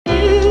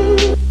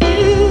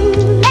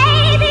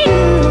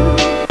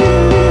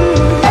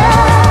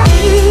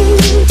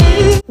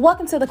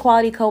Welcome to the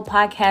Quality Code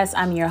Podcast.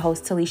 I'm your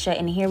host, Talisha,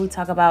 and here we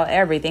talk about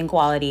everything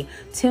quality.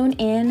 Tune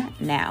in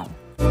now.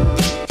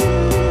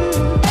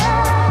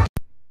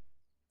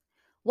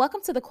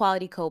 Welcome to the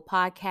Quality Code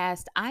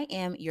Podcast. I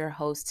am your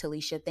host,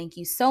 Talisha. Thank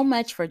you so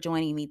much for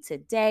joining me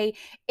today.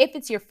 If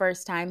it's your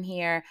first time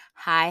here,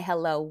 hi,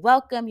 hello,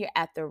 welcome. You're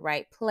at the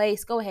right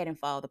place. Go ahead and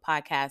follow the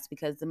podcast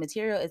because the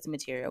material is the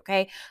material,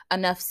 okay?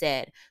 Enough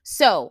said.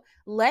 So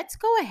let's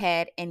go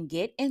ahead and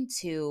get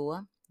into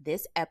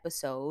this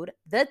episode.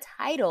 The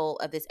title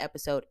of this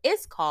episode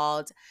is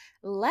called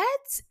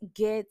Let's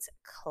Get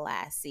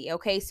Classy.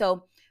 Okay,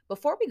 so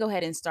before we go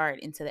ahead and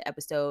start into the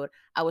episode,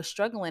 I was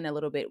struggling a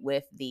little bit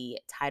with the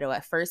title.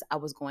 At first, I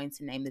was going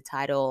to name the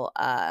title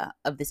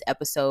of this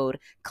episode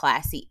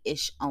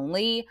Classy-ish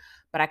Only,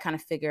 but I kind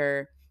of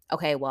figure,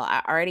 okay, well,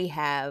 I already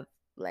have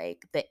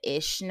like the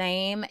ish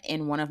name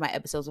in one of my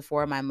episodes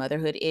before, my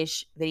motherhood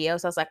ish video.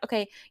 So I was like,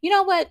 okay, you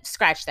know what?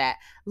 Scratch that.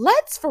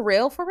 Let's for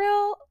real,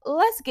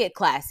 let's get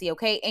classy,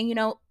 okay? And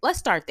let's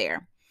start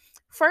there.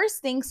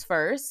 First things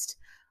first,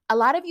 a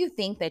lot of you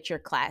think that you're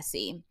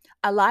classy.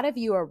 A lot of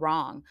you are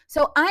wrong.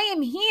 So I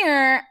am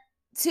here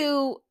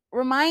to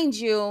remind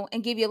you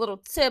and give you a little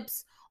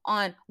tips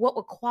on what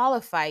would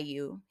qualify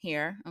you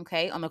here,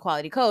 okay, on the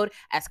Quality Code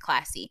as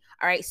classy.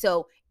 All right,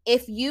 so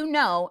if you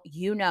know,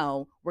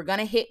 we're going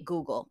to hit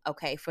Google,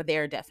 okay, for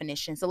their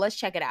definition. So let's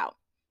check it out.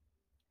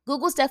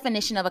 Google's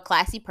definition of a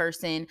classy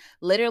person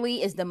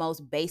literally is the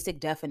most basic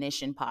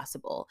definition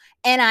possible,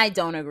 and I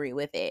don't agree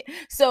with it.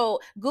 So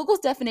Google's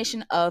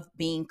definition of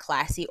being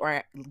classy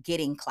or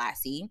getting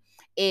classy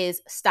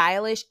is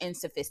stylish and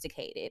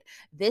sophisticated.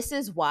 This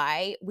is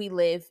why we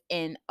live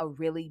in a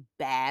really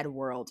bad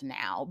world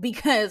now,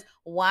 because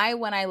why,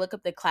 when I look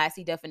up the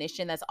classy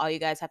definition, that's all you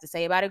guys have to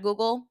say about it,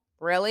 Google,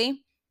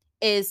 really,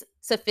 is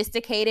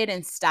sophisticated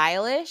and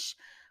stylish.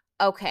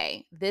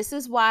 Okay, this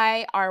is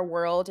why our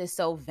world is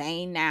so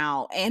vain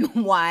now, and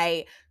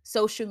why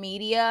social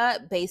media,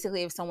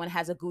 basically, if someone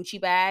has a Gucci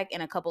bag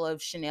and a couple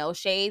of Chanel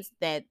shades,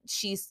 that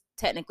she's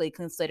technically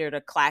considered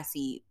a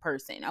classy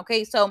person.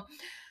 Okay, so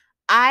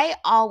I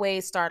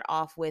always start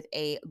off with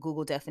a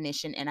Google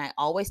definition, and I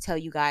always tell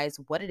you guys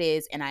what it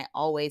is, and I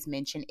always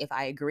mention if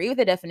I agree with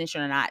the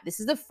definition or not. This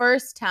is the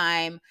first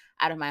time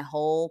out of my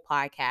whole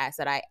podcast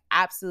that I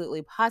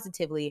absolutely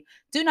positively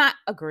do not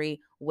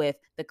agree with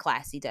the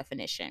classy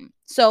definition.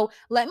 So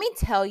let me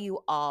tell you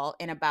all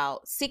in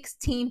about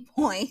 16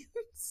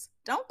 points.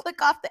 Don't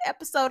click off the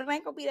episode. It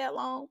ain't gonna be that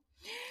long.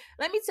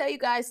 Let me tell you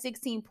guys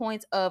 16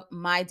 points of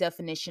my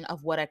definition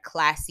of what a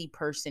classy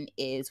person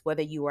is.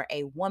 Whether you are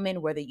a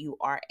woman, whether you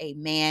are a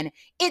man,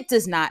 it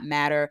does not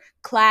matter.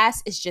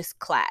 Class is just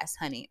class,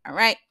 honey. All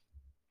right.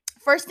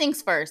 First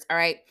things first. All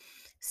right.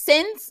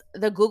 Since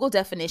the Google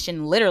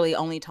definition literally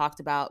only talked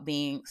about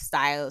being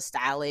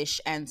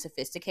stylish and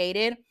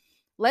sophisticated,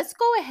 let's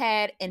go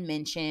ahead and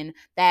mention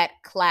that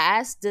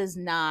class does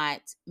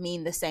not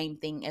mean the same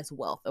thing as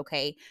wealth,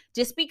 okay?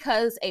 Just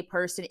because a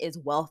person is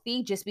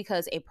wealthy, just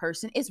because a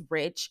person is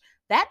rich,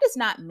 that does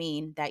not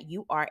mean that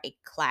you are a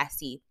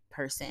classy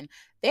person.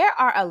 There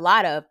are a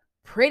lot of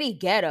pretty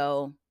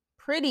ghetto,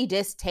 pretty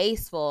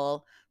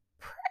distasteful,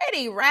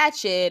 pretty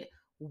ratchet,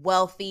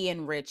 wealthy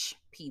and rich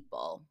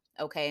people,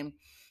 okay?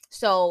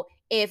 So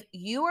if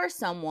you are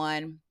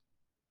someone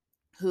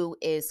who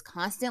is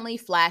constantly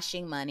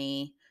flashing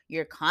money,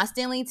 you're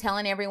constantly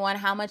telling everyone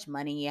how much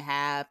money you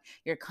have,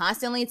 you're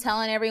constantly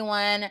telling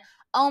everyone,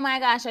 oh my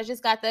gosh, I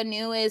just got the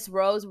newest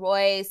Rolls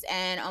Royce,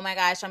 and oh my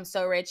gosh, I'm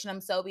so rich and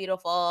I'm so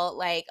beautiful,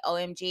 like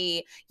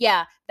OMG.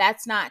 Yeah,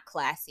 that's not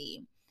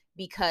classy,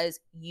 because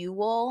you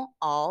will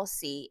all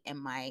see in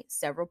my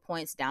several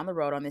points down the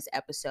road on this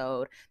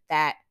episode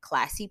that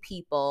classy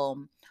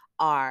people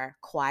are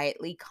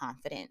quietly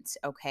confident,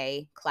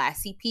 okay?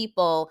 Classy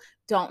people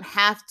don't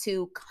have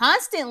to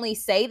constantly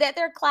say that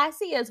they're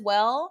classy as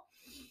well.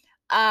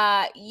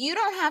 You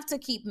don't have to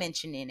keep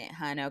mentioning it,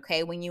 hun,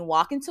 okay? When you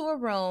walk into a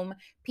room,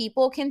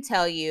 people can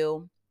tell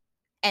you,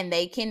 and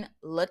they can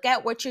look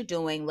at what you're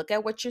doing, look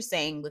at what you're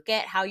saying, look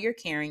at how you're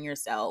carrying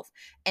yourself,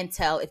 and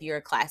tell if you're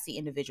a classy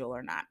individual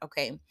or not,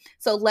 okay?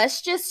 So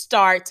let's just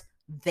start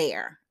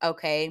there,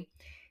 okay?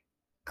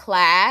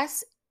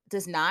 Class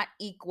does not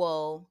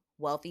equal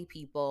wealthy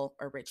people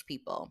or rich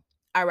people.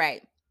 All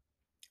right.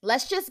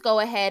 Let's just go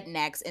ahead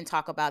next and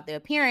talk about the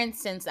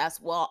appearance, since that's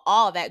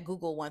all that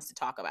Google wants to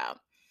talk about.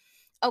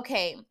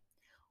 Okay,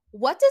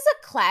 what does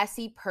a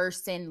classy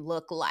person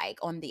look like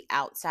on the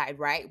outside,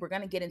 right? We're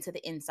going to get into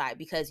the inside,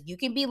 because you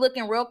can be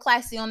looking real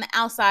classy on the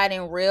outside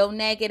and real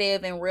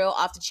negative and real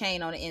off the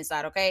chain on the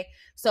inside, okay?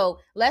 So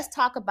let's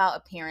talk about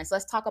appearance.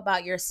 Let's talk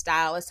about your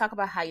style. Let's talk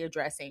about how you're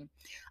dressing.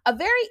 A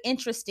very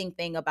interesting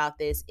thing about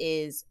this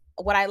is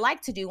what I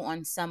like to do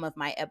on some of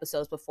my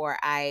episodes before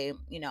I,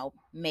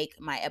 make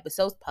my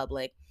episodes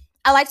public.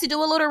 I like to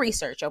do a little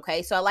research,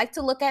 okay? So I like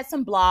to look at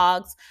some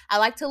blogs. I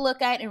like to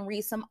look at and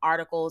read some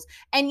articles.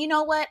 And you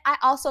know what? I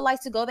also like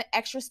to go the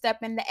extra step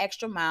and the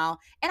extra mile.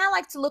 And I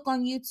like to look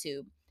on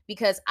YouTube,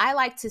 because I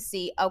like to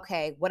see,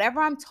 okay, whatever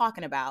I'm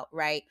talking about,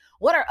 right?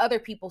 What are other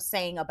people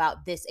saying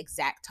about this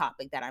exact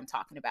topic that I'm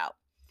talking about?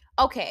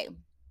 Okay,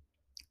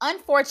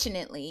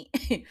 unfortunately,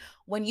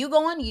 when you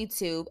go on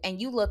YouTube and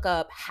you look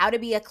up how to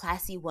be a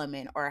classy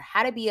woman or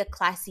how to be a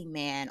classy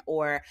man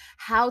or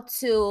how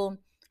to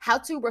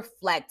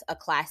reflect a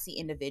classy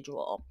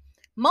individual,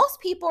 most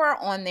people are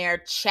on there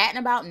chatting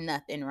about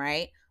nothing,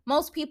 right?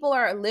 Most people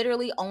are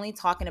literally only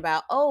talking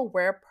about, oh,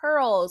 wear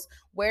pearls,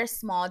 wear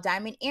small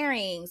diamond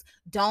earrings,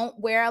 don't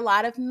wear a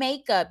lot of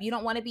makeup, you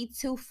don't want to be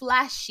too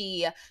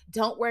flashy,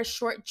 don't wear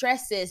short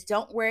dresses.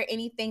 Don't wear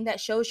anything that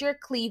shows your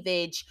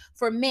cleavage.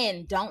 For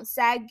men, don't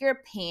sag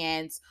your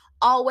pants.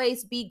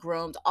 Always be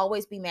groomed,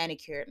 always be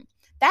manicured.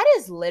 That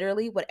is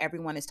literally what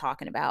everyone is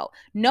talking about.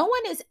 No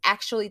one is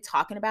actually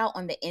talking about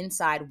on the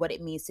inside what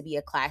it means to be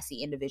a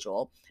classy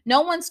individual. No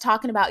one's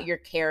talking about your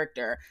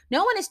character.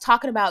 No one is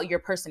talking about your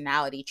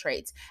personality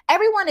traits.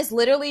 Everyone is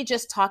literally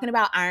just talking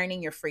about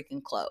ironing your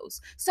freaking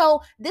clothes.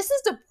 So, this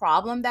is the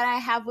problem that I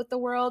have with the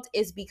world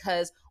is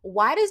because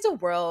why does the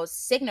world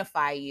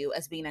signify you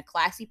as being a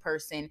classy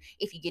person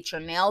if you get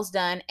your nails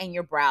done and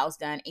your brows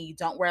done and you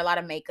don't wear a lot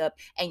of makeup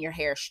and your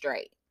hair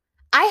straight?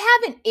 I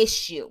have an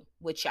issue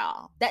with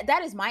y'all.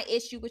 That is my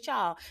issue with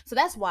y'all. So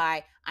that's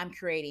why I'm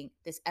creating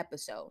this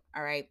episode,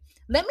 all right?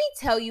 Let me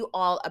tell you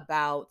all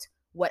about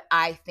what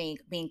I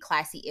think being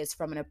classy is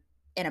from an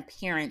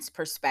appearance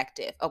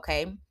perspective,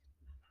 okay?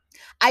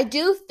 I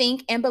do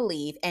think and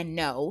believe and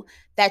know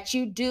that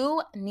you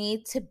do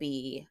need to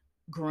be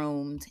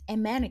groomed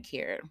and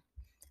manicured.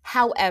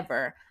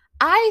 However,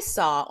 I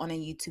saw on a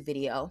YouTube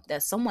video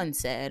that someone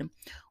said,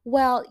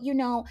 well,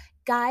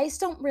 guys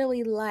don't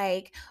really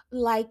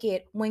like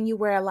it when you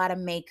wear a lot of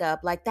makeup.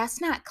 Like that's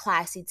not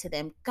classy to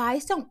them.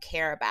 Guys don't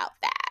care about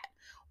that.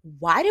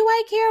 Why do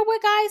I care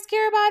what guys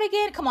care about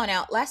again? Come on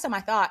now. Last time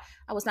I thought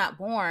I was not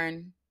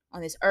born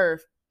on this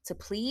earth to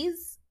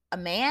please a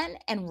man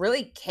and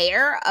really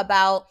care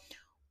about,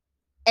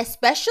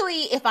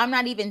 especially if I'm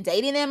not even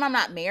dating them, I'm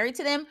not married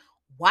to them.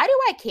 Why do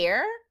I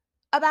care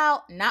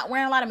about not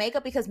wearing a lot of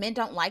makeup because men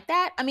don't like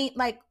that? I mean,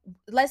 like,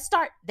 let's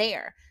start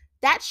there.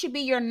 That should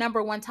be your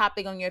number one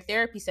topic on your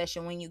therapy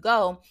session when you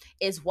go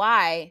is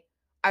why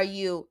are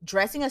you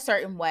dressing a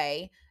certain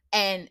way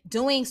and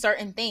doing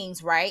certain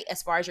things, right?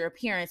 As far as your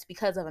appearance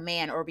because of a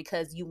man or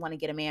because you want to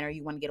get a man or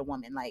you want to get a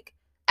woman. Like,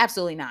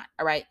 absolutely not.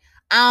 All right.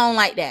 I don't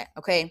like that.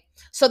 Okay.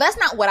 So that's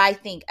not what I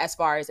think as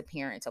far as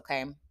appearance.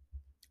 Okay.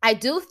 I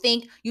do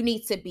think you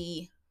need to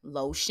be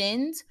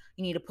lotioned.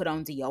 You need to put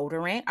on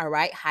deodorant. All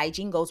right.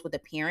 Hygiene goes with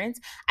appearance.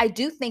 I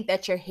do think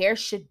that your hair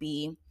should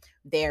be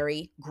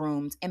very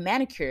groomed and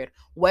manicured,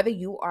 whether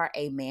you are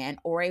a man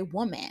or a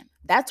woman.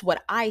 That's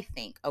what I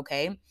think.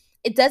 Okay.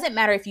 It doesn't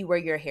matter if you wear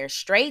your hair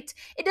straight.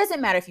 It doesn't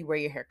matter if you wear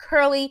your hair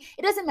curly.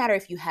 It doesn't matter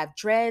if you have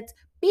dreads.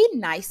 Be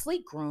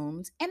nicely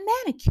groomed and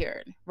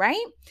manicured,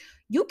 right?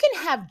 You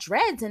can have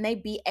dreads and they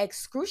be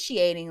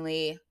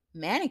excruciatingly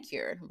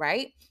manicured,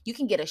 right? You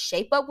can get a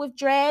shape up with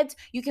dreads.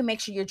 You can make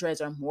sure your dreads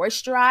are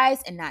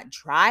moisturized and not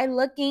dry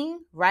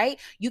looking, right?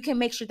 You can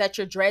make sure that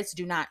your dreads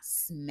do not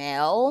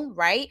smell,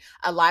 right?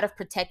 A lot of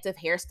protective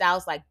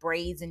hairstyles like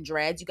braids and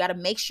dreads, you got to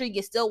make sure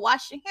you still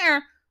wash your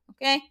hair,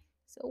 okay?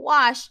 So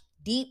wash,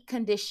 deep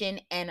condition,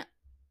 and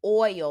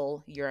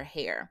oil your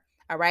hair.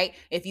 All right.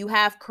 If you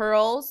have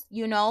curls,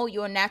 you're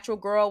a natural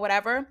girl,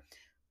 whatever,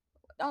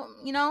 don't,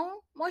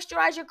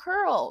 moisturize your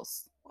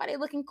curls. Why they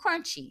looking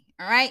crunchy?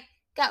 All right.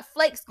 Got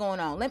flakes going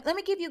on. Let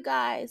me give you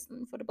guys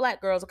for the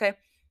black girls, okay?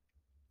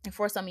 And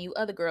for some of you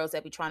other girls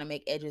that be trying to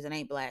make edges and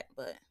ain't black,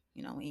 but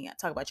we ain't got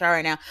to talk about y'all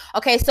right now.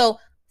 Okay, so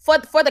for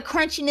the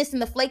crunchiness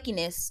and the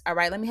flakiness, all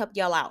right, let me help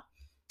y'all out.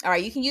 All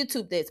right, you can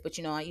YouTube this, but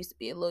I used to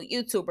be a little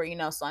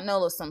YouTuber, so I know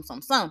a little some.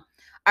 All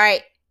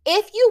right,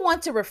 if you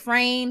want to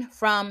refrain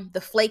from the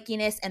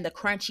flakiness and the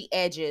crunchy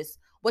edges,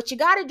 what you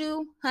got to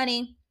do,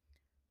 honey,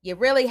 you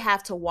really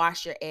have to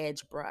wash your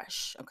edge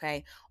brush,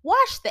 okay?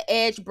 Wash the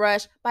edge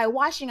brush. By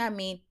washing, I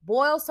mean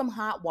boil some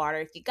hot water.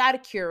 If you got a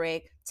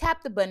Keurig,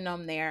 tap the button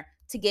on there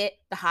to get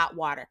the hot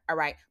water, all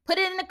right? Put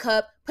it in a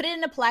cup, put it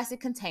in a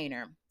plastic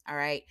container, all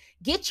right?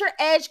 Get your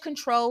edge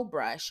control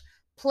brush,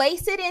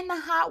 place it in the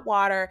hot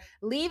water,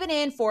 leave it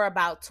in for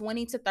about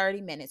 20 to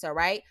 30 minutes, all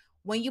right?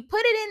 When you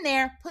put it in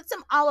there, put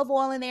some olive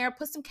oil in there,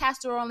 put some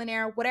castor oil in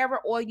there, whatever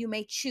oil you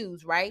may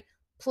choose, right?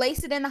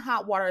 Place it in the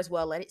hot water as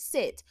well. Let it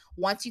sit.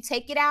 Once you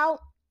take it out,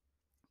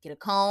 get a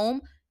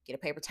comb, get a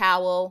paper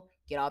towel,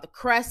 get all the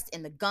crust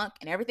and the gunk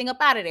and everything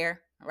up out of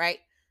there. All right.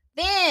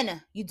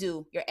 Then you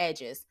do your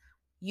edges.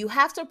 You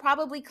have to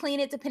probably clean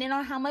it depending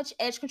on how much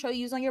edge control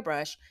you use on your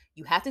brush.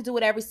 You have to do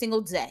it every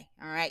single day.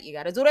 All right. You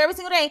got to do it every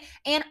single day.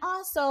 And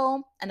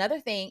also,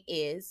 another thing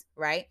is,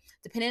 right,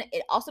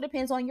 it also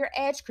depends on your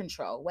edge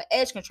control, what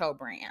edge control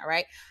brand. All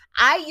right.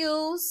 I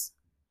use,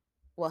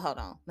 well, hold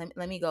on.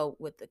 Let me go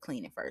with the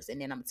cleaning first, and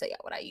then I'm gonna tell y'all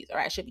what I use. All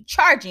right, I should be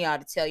charging y'all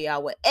to tell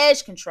y'all what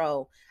edge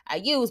control I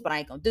use, but I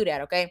ain't gonna do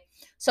that, okay?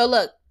 So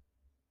look,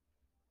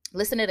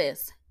 listen to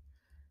this.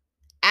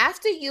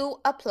 After you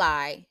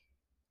apply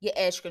your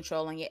edge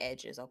control on your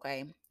edges,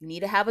 okay? You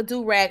need to have a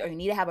do-rag or you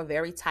need to have a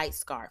very tight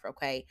scarf,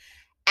 okay?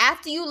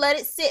 After you let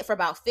it sit for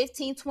about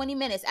 15, 20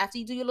 minutes, after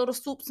you do your little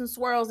swoops and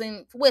swirls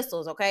and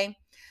whistles, okay?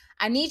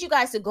 I need you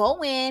guys to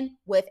go in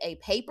with a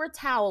paper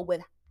towel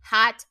with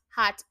hot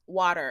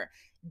water.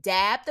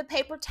 Dab the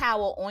paper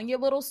towel on your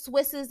little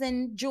Swisses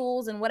and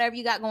jewels and whatever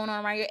you got going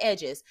on around your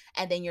edges,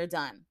 and then you're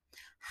done.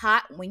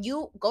 Hot, when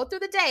you go through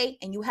the day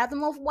and you have the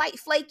most white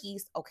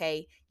flakies,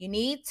 okay, you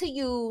need to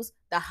use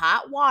the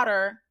hot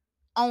water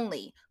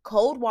only.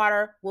 Cold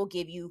water will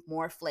give you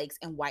more flakes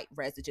and white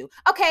residue.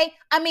 Okay,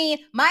 I mean,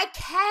 my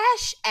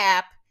Cash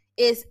App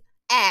is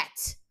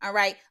at, all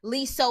right,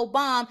 Liso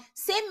Bomb.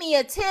 Send me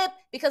a tip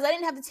because I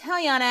didn't have to tell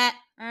you on that,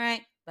 all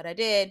right, but I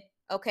did.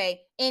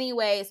 Okay,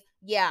 anyways,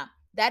 yeah,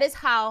 that is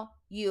how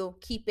you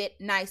keep it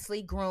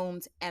nicely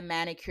groomed and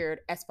manicured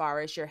as far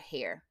as your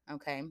hair,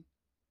 okay?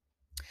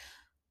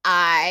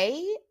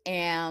 I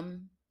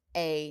am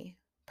a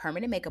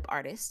permanent makeup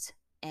artist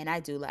and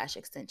I do lash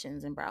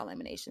extensions and brow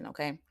lamination,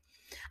 okay?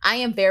 I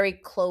am very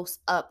close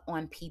up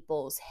on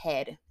people's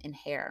head and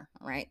hair,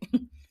 right?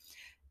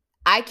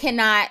 I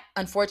cannot,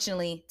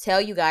 unfortunately,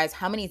 tell you guys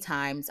how many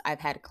times I've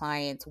had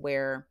clients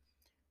where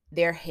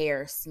their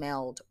hair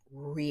smelled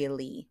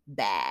really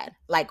bad,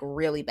 like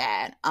really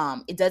bad.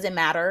 It doesn't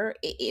matter.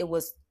 It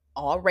was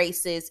all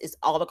races, it's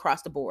all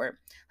across the board.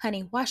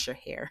 Honey, wash your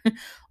hair.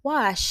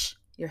 Wash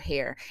your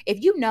hair.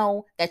 If you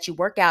know that you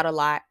work out a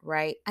lot,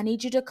 right? I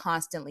need you to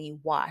constantly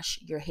wash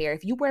your hair.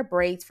 If you wear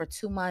braids for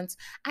 2 months,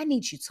 I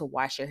need you to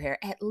wash your hair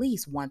at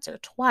least once or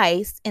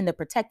twice in the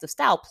protective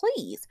style,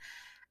 please.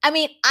 I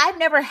mean, I've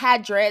never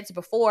had dreads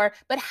before,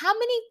 but how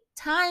many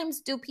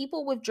times do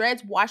people with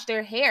dreads wash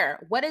their hair?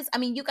 I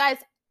mean, you guys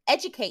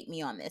educate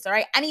me on this, all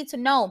right? I need to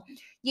know.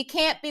 You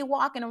can't be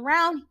walking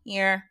around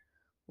here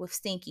with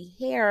stinky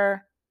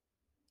hair.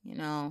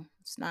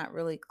 It's not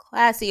really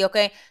classy,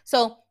 okay?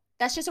 So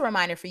that's just a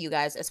reminder for you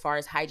guys as far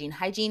as hygiene.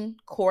 Hygiene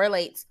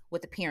correlates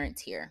with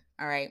appearance here,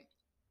 all right?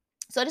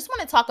 So I just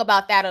want to talk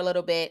about that a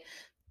little bit.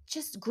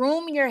 Just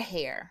groom your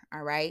hair,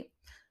 all right?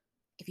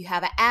 If you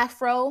have an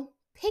afro,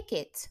 pick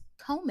it,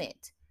 comb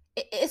it.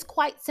 It's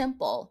quite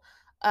simple.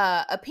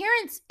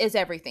 Appearance is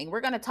everything.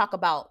 We're going to talk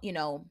about,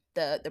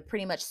 the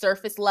pretty much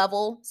surface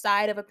level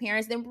side of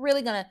appearance. Then we're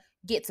really going to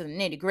get to the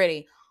nitty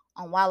gritty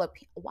on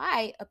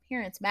why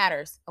appearance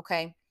matters.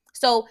 Okay.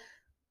 So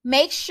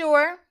make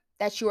sure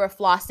that you are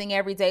flossing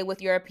every day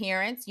with your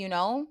appearance.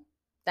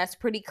 That's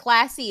pretty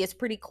classy. It's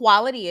pretty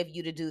quality of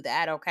you to do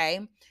that.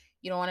 Okay.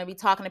 You don't want to be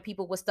talking to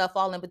people with stuff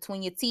all in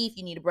between your teeth.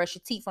 You need to brush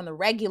your teeth on the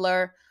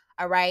regular.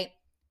 All right.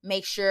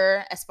 Make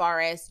sure, as far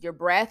as your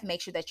breath,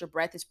 make sure that your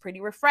breath is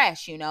pretty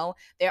refreshed.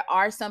 There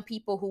are some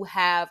people who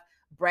have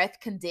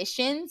breath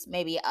conditions,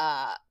 maybe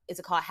is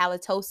it called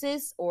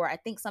halitosis, or I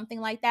think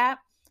something like that.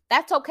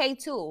 That's okay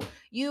too.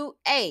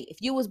 If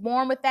you was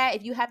born with that,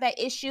 if you have that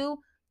issue,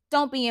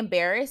 don't be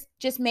embarrassed.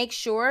 Just make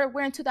sure,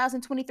 we're in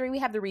 2023. We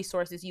have the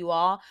resources, you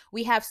all.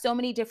 We have so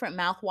many different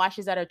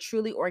mouthwashes that are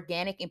truly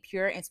organic and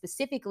pure, and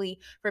specifically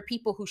for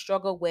people who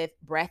struggle with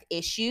breath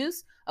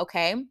issues.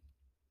 Okay.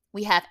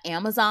 We have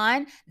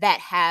Amazon that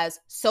has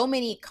so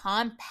many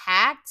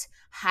compact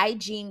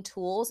hygiene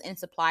tools and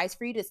supplies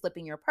for you to slip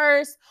in your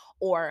purse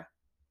or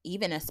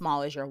even as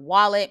small as your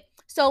wallet.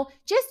 So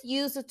just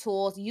use the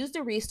tools, use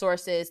the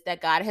resources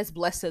that God has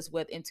blessed us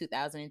with in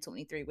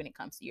 2023 when it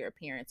comes to your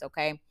appearance,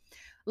 okay?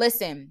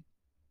 Listen,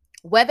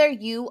 whether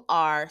you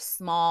are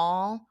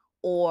small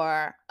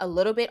or a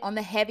little bit on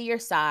the heavier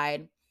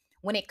side,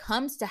 when it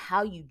comes to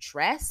how you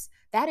dress,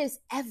 that is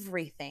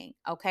everything,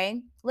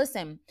 okay?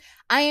 Listen,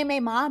 I am a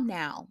mom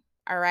now,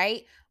 all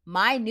right?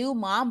 My new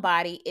mom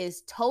body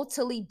is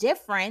totally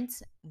different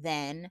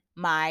than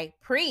my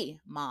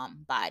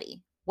pre-mom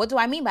body. What do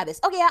I mean by this?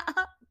 Oh, yeah,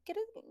 get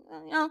it,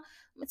 I'm gonna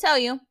tell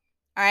you, all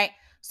right?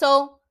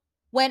 So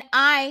when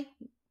I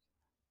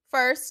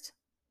first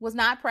was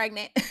not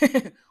pregnant,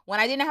 when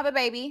I didn't have a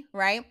baby,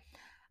 right?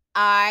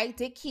 I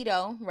did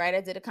keto, right?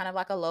 I did a kind of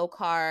like a low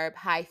carb,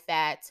 high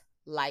fat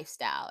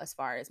lifestyle as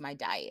far as my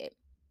diet.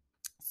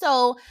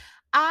 So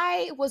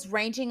I was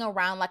ranging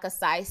around like a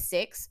size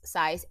 6,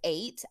 size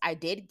 8. I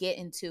did get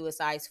into a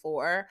size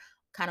 4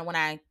 kind of when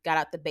I got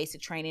out the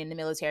basic training in the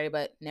military,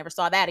 but never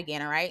saw that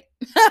again. All right.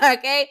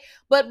 Okay.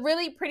 But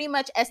really, pretty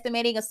much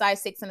estimating a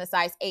size 6 and a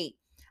size 8.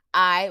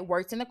 I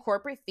worked in the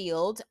corporate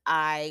field.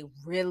 I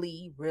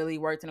really, really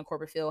worked in the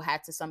corporate field,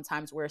 had to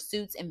sometimes wear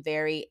suits and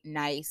very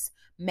nice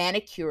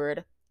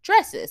manicured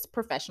dresses,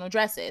 professional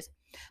dresses.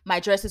 My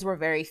dresses were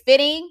very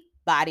fitting,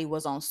 body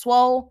was on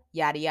swole,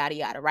 yada, yada,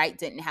 yada, right?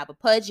 Didn't have a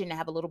pudge, didn't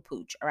have a little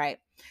pooch, all right?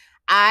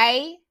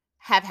 I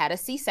have had a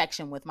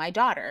C-section with my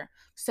daughter.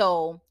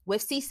 So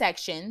with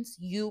C-sections,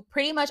 you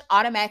pretty much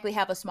automatically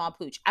have a small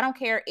pooch. I don't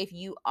care if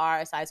you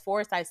are a size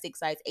 4, size 6,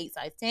 size 8,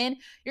 size 10.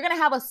 You're going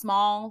to have a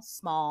small,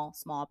 small,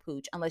 small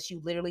pooch unless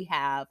you literally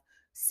have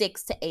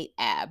 6 to 8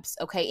 abs.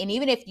 Okay. And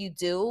even if you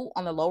do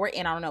on the lower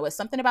end, I don't know, it's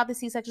something about the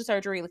C-section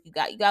surgery. Like you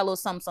got a little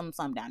some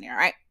down there. All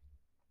right.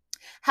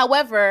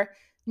 However,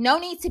 no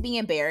need to be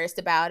embarrassed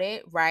about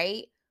it,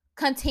 right?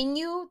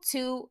 Continue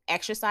to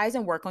exercise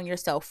and work on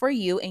yourself for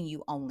you and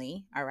you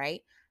only, all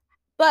right?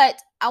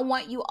 But I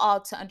want you all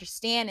to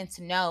understand and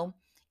to know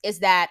is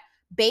that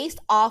based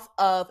off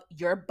of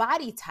your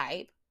body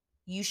type,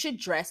 you should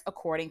dress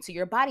according to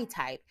your body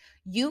type.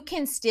 You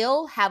can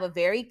still have a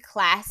very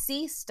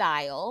classy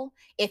style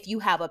if you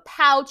have a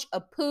pouch,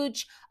 a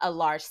pooch, a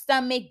large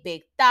stomach,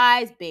 big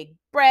thighs, big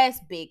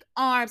breasts, big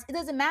arms. It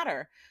doesn't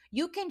matter.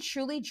 You can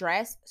truly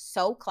dress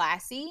so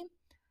classy.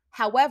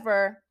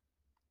 However,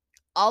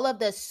 all of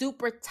the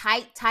super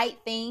tight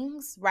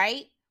things,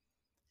 right?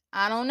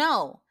 I don't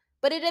know.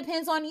 But it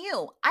depends on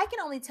you. I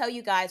can only tell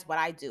you guys what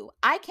I do.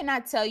 I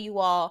cannot tell you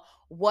all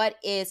what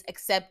is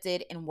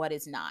accepted and what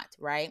is not,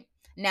 right?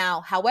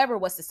 Now, however,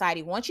 what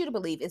society wants you to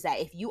believe is that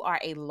if you are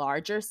a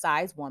larger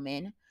size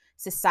woman,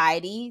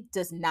 society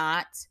does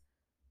not,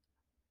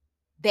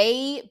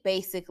 they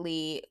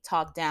basically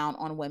talk down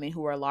on women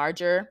who are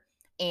larger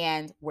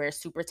and wear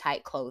super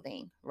tight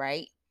clothing,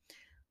 right?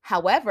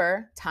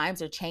 However,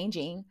 times are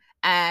changing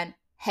and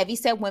heavy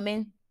set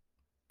women,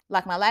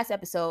 like my last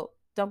episode,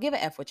 don't give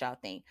a F what y'all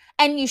think.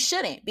 And you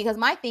shouldn't, because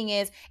my thing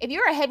is, if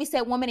you're a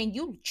heavyset woman and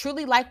you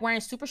truly like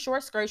wearing super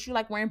short skirts, you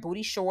like wearing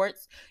booty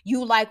shorts,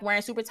 you like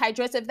wearing super tight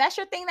dresses, if that's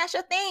your thing, that's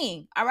your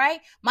thing. All right.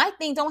 My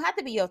thing don't have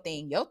to be your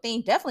thing. Your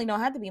thing definitely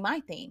don't have to be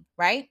my thing.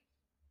 Right.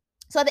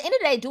 So at the end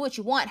of the day, do what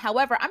you want.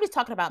 However, I'm just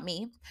talking about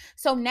me.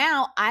 So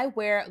now I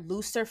wear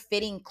looser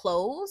fitting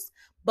clothes,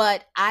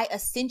 but I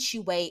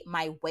accentuate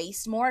my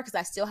waist more because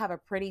I still have a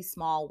pretty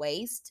small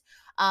waist.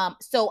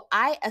 So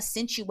I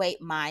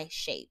accentuate my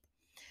shape.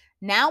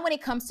 Now, when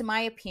it comes to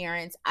my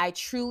appearance, I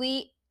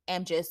truly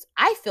am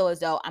I feel as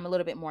though I'm a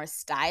little bit more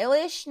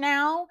stylish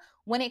now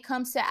when it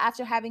comes to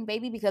after having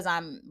baby because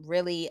I'm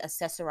really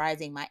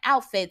accessorizing my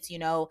outfits.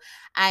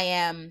 I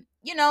am,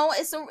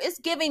 it's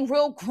giving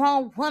real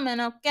grown woman,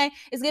 okay?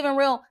 It's giving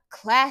real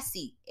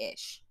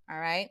classy-ish, all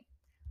right?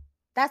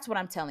 That's what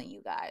I'm telling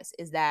you guys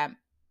is that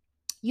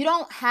you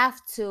don't have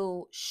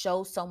to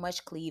show so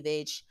much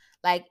cleavage.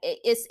 Like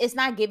it's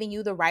not giving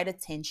you the right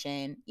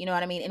attention. You know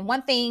what I mean? And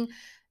one thing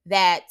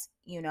that,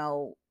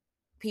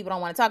 people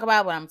don't want to talk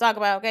about, but I'm talking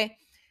about, okay?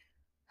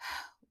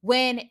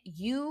 When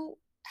you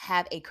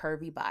have a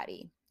curvy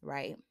body,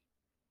 right?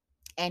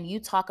 And you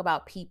talk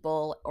about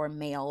people or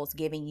males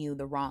giving you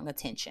the wrong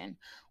attention,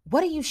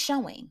 what are you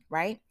showing,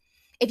 right?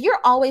 If you're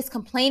always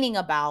complaining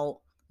about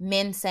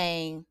men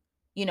saying,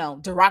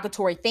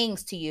 derogatory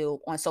things to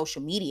you on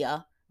social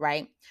media,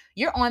 right?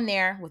 You're on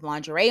there with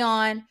lingerie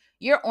on,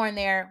 you're on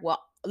there,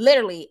 well,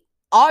 literally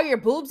all your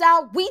boobs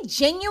out. We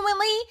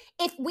genuinely,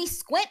 if we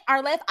squint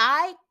our left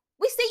eye,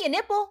 we see your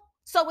nipple.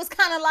 So it's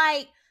kind of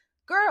like,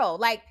 girl,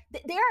 like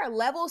there are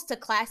levels to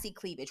classy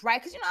cleavage,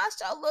 right? Because I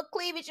show a little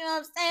cleavage, you know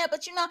what I'm saying?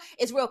 But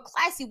it's real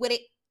classy with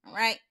it, all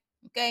right?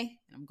 Okay,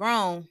 I'm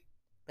grown,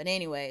 but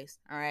anyways,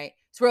 all right,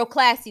 it's real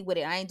classy with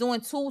it. I ain't doing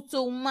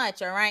too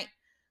much, all right?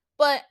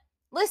 But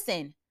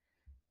listen,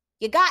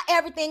 you got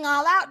everything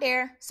all out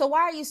there, so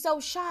why are you so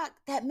shocked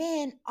that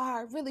men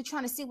are really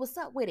trying to see what's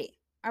up with it?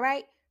 All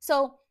right,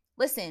 so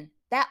listen,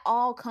 that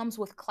all comes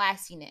with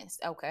classiness,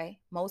 okay?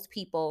 Most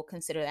people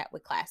consider that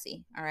with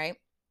classy, all right?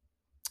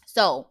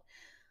 So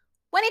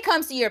when it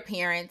comes to your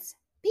appearance,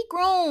 be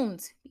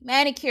groomed, be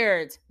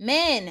manicured.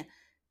 Men,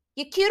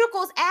 your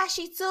cuticles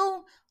ashy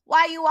too.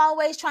 Why you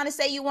always trying to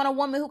say you want a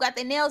woman who got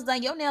their nails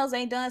done? Your nails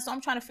ain't done, so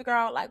I'm trying to figure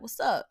out like what's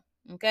up.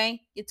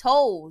 Okay, your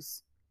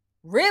toes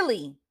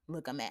really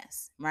look a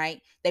mess,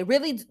 right? They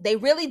really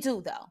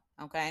do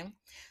though. Okay,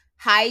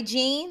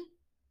 hygiene.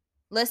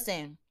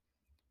 Listen.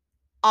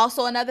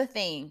 Also, another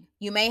thing,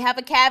 you may have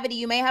a cavity,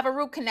 you may have a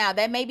root canal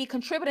that may be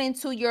contributing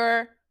to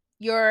your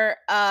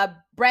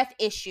breath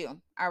issue.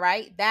 All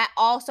right, that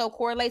also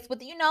correlates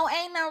with ain't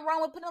nothing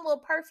wrong with putting a little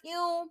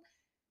perfume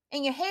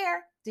in your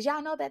hair. Did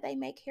y'all know that they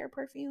make hair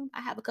perfume?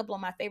 I have a couple of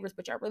my favorites,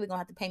 but y'all really gonna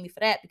have to pay me for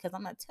that because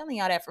I'm not telling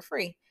y'all that for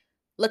free.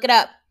 Look it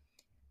up.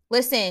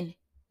 Listen,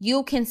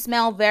 you can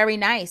smell very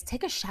nice.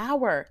 Take a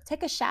shower.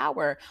 Take a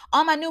shower.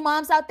 All my new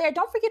moms out there,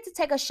 don't forget to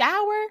take a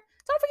shower.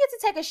 Don't forget to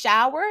take a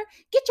shower.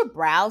 Get your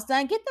brows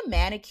done. Get them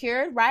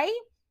manicured, right?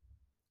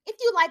 If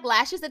you like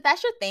lashes, if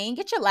that's your thing,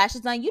 get your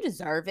lashes done. You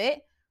deserve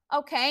it.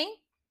 Okay?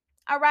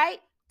 All right?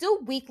 Do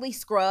weekly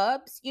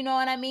scrubs. You know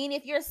what I mean?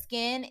 If your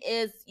skin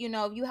is,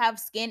 if you have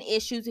skin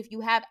issues, if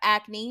you have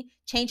acne,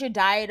 change your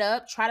diet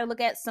up. Try to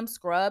look at some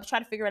scrubs. Try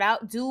to figure it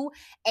out. Do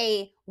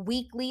a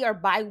weekly or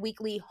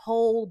bi-weekly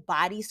whole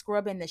body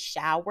scrub in the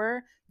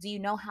shower. Do you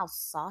know how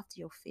soft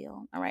you'll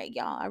feel? All right,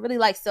 y'all. I really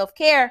like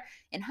self-care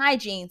and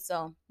hygiene.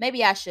 So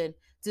maybe I should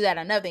do that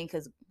another thing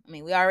because,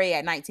 we already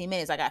at 19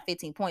 minutes. I got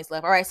 15 points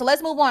left. All right, so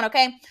let's move on,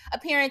 okay?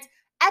 Appearance.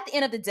 At the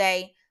end of the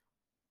day,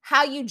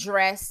 how you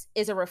dress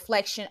is a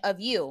reflection of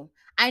you.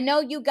 I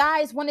know you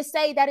guys want to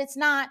say that it's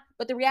not,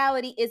 but the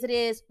reality is it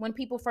is. When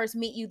people first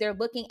meet you, they're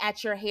looking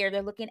at your hair,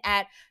 they're looking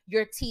at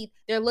your teeth,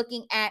 they're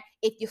looking at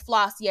if you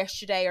flossed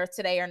yesterday or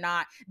today or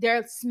not.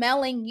 They're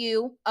smelling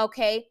you,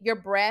 okay, your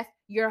breath,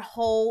 your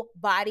whole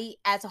body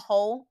as a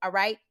whole, all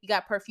right? You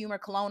got perfume or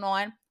cologne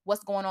on,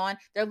 what's going on?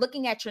 They're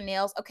looking at your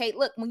nails. Okay,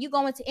 look, when you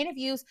go into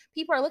interviews,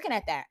 people are looking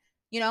at that,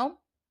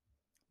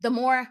 the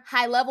more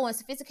high level and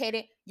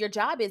sophisticated your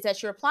job is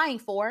that you're applying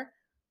for,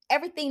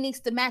 everything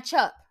needs to match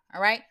up.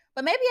 All right.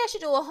 But maybe I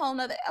should do a whole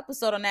nother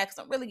episode on that because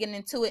I'm really getting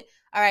into it.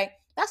 All right.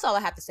 That's all I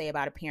have to say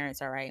about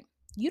appearance. All right.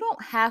 You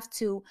don't have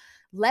to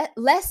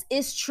less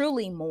is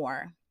truly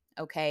more.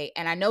 Okay.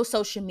 And I know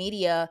social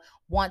media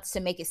wants to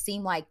make it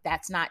seem like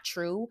that's not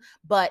true,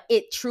 but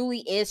it truly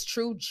is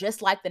true,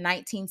 just like the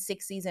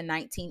 1960s and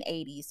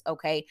 1980s.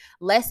 Okay.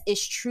 Less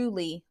is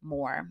truly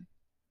more.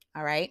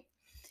 All right.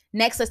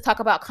 Next, let's talk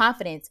about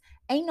confidence.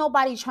 Ain't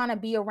nobody trying to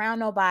be around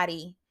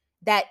nobody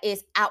that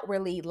is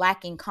outwardly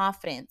lacking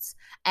confidence.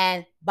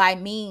 And by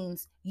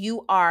means,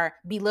 you are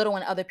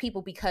belittling other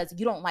people because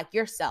you don't like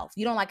yourself.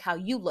 You don't like how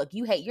you look.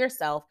 You hate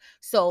yourself.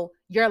 So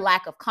your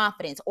lack of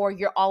confidence, or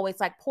you're always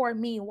like, poor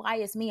me. Why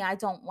is me? I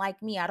don't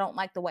like me. I don't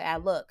like the way I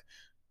look.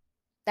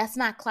 That's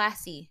not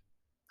classy.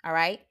 All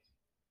right.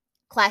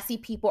 Classy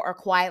people are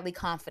quietly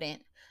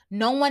confident.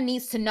 No one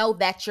needs to know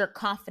that you're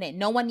confident.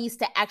 No one needs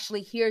to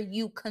actually hear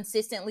you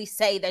consistently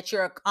say that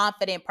you're a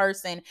confident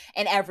person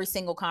in every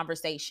single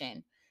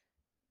conversation.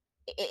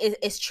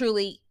 It's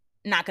truly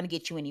not going to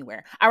get you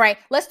anywhere. All right,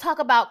 let's talk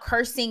about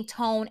cursing,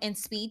 tone, and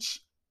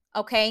speech.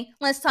 Okay,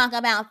 let's talk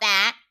about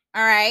that.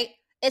 All right,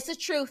 it's a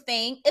true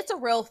thing, it's a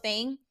real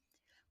thing.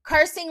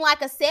 Cursing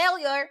like a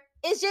sailor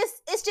is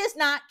it's just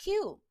not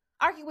cute.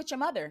 Argue with your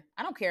mother.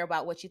 I don't care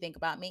about what you think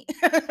about me.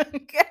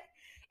 It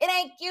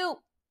ain't cute. All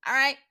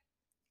right.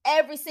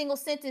 Every single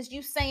sentence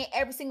you saying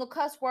every single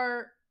cuss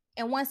word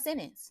in one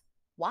sentence.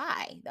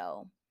 Why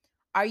though?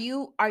 Are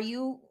you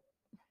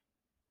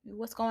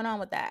what's going on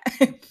with that?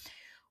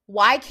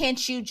 Why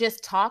can't you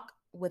just talk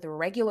with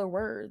regular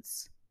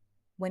words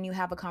when you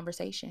have a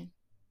conversation?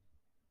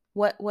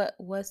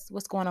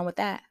 What's going on with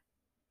that?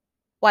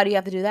 Why do you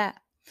have to do that?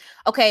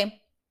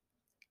 Okay,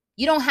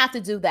 you don't have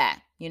to do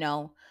that,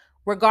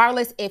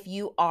 regardless if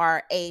you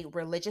are a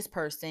religious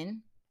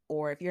person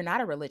or if you're not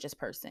a religious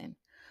person.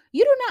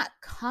 You do not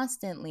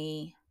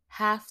constantly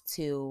have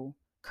to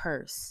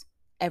curse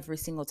every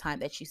single time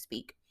that you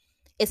speak.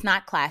 It's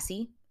not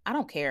classy. I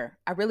don't care.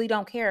 I really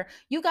don't care.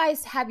 You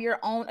guys have your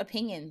own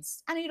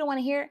opinions. I know you don't want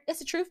to hear it. It's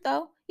the truth,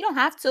 though. You don't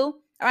have to.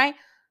 All right.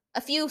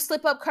 A few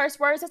slip up curse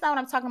words. That's not what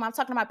I'm talking about. I'm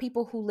talking about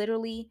people who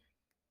literally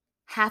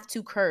have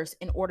to curse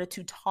in order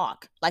to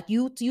talk. Like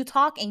you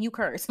talk and you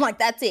curse. Like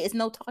that's it. It's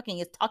no talking.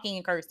 It's talking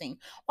and cursing.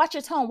 Watch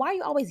your tone. Why are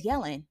you always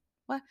yelling?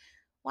 What?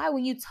 Why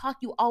when you talk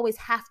you always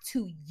have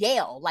to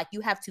yell? Like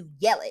you have to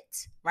yell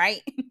it,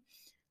 right?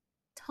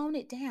 Tone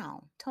it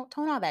down.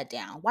 Tone all that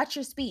down. Watch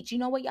your speech. You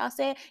know what y'all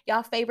said?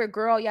 Y'all favorite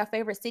girl, y'all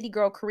favorite city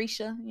girl,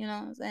 Carisha. You know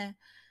what I'm saying?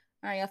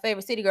 All right, y'all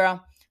favorite city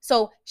girl.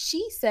 So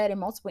she said in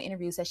multiple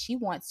interviews that she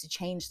wants to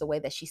change the way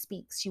that she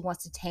speaks. She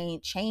wants to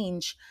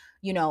change,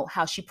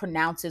 how she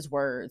pronounces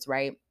words,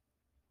 right?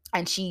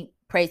 And she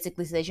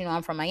basically says,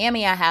 I'm from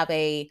Miami. I have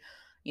a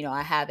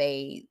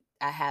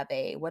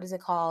what is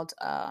it called?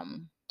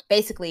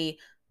 Basically,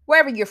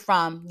 wherever you're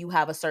from, you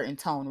have a certain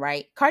tone,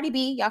 right? Cardi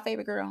B, y'all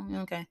favorite girl.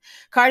 Okay.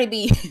 Cardi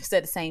B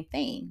said the same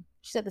thing.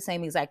 She said the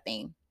same exact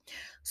thing.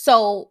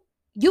 So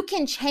you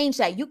can change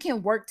that. You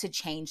can work to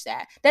change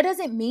that. That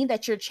doesn't mean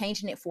that you're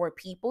changing it for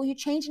people. You're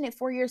changing it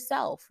for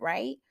yourself,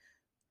 right?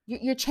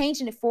 You're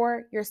changing it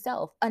for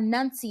yourself.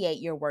 Enunciate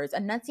your words.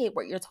 Enunciate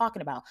what you're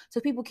talking about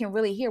so people can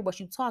really hear what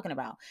you're talking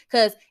about.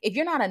 Because if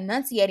you're not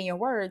enunciating your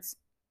words,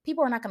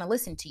 people are not going to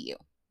listen to you,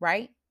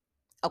 right?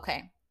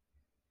 Okay.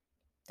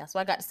 That's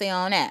what I got to say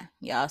on that.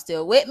 Y'all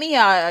still with me?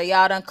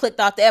 Y'all done clicked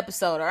off the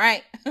episode, all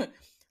right?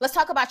 Let's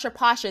talk about your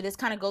posture. This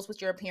kind of goes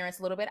with your appearance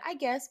a little bit, I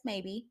guess,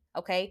 maybe.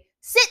 Okay.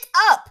 Sit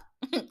up.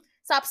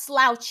 Stop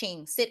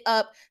slouching. Sit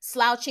up.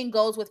 Slouching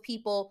goes with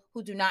people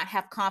who do not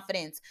have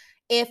confidence.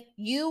 If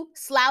you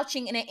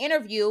slouching in an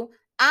interview,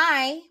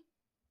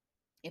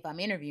 if I'm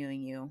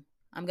interviewing you,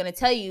 I'm going to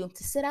tell you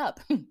to sit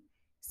up.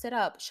 Sit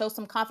up. Show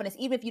some confidence.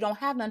 Even if you don't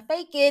have none,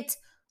 fake it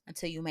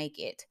until you make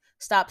it.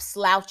 Stop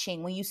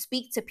slouching. When you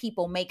speak to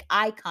people, make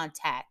eye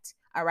contact.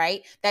 All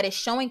right. That is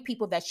showing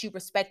people that you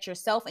respect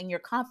yourself and you're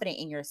confident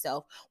in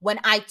yourself. When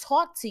I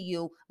talk to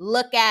you,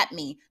 look at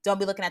me. Don't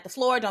be looking at the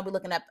floor. Don't be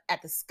looking up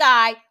at the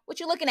sky. What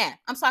you looking at?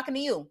 I'm talking to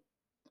you.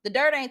 The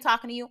dirt ain't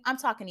talking to you. I'm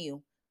talking to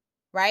you.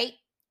 Right?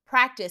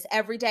 Practice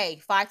every day,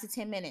 5 to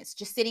 10 minutes,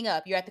 just sitting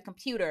up. You're at the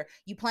computer.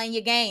 You playing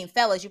your game.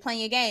 Fellas, you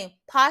playing your game.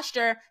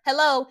 Posture.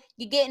 Hello.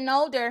 You're getting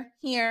older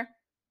here.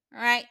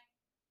 All right.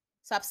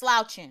 Stop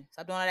slouching.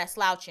 Stop doing all that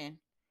slouching.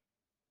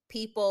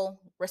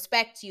 People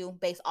respect you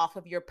based off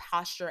of your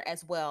posture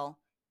as well.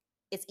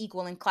 It's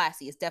equal and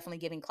classy. It's definitely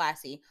giving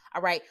classy.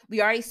 All right.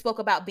 We already spoke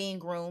about being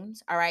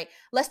groomed. All right.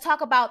 Let's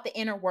talk about the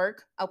inner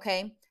work.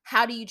 Okay.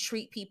 How do you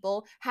treat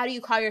people? How do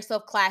you call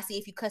yourself classy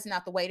if you cussing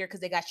out the waiter because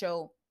they got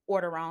your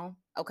order wrong?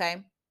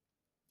 Okay.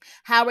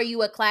 How are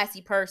you a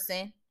classy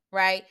person?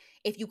 Right.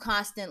 If you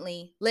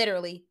constantly,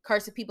 literally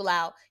cursing people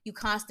out, you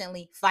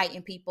constantly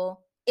fighting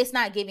people. It's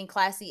not giving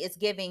classy. It's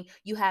giving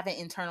you have an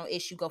internal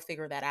issue. Go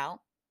figure that out.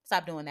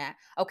 Stop doing that.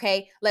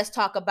 Okay. Let's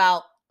talk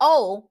about,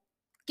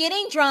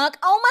 getting drunk.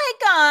 Oh my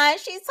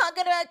gosh, she's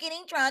talking about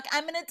getting drunk.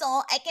 I'm an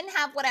adult. I can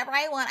have whatever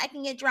I want. I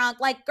can get drunk.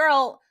 Like,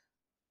 girl,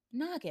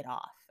 knock it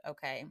off.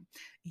 Okay.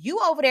 You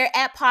over there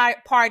at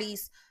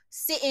parties,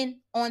 sitting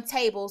on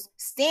tables,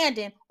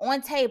 standing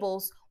on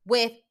tables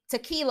with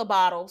tequila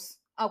bottles.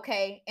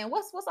 Okay. And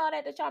what's all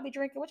that y'all be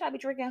drinking? What y'all be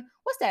drinking?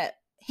 What's that?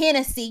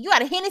 Hennessy. You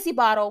got a Hennessy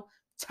bottle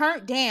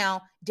turned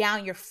down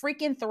your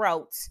freaking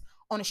throats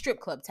on a strip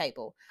club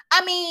table.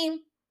 I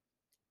mean,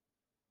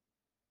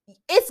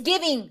 it's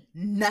giving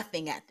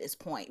nothing at this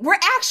point. We're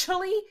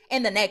actually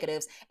in the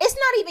negatives. It's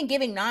not even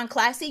giving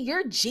non-classy.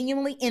 You're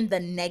genuinely in the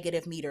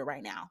negative meter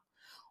right now.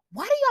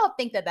 Why do y'all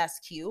think that that's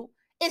cute?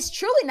 It's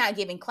truly not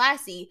giving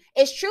classy.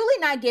 It's truly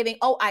not giving,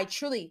 oh, I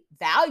truly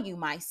value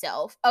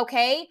myself.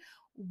 Okay.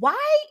 Why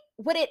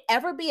would it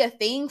ever be a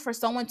thing for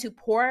someone to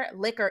pour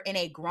liquor in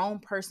a grown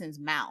person's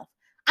mouth?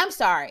 I'm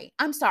sorry.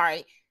 I'm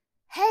sorry.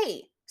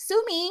 Hey,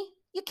 sue me.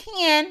 You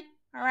can.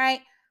 All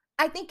right.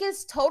 I think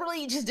it's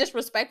totally just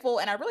disrespectful.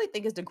 And I really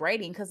think it's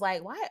degrading because,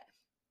 like, what?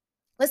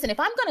 Listen, if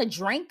I'm going to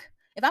drink,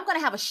 if I'm going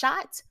to have a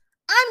shot,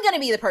 I'm going to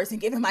be the person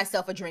giving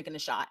myself a drink and a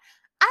shot.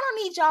 I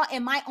don't need y'all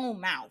in my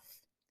own mouth.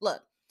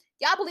 Look,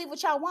 y'all believe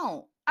what y'all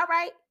want. All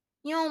right.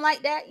 You don't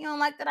like that? You don't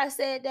like that I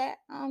said that?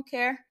 I don't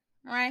care.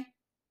 All right.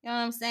 You know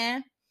what I'm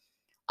saying?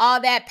 All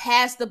that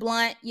past the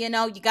blunt, you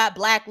got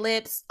black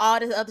lips, all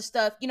this other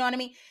stuff. You know what I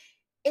mean?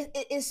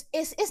 It's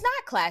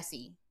not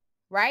classy,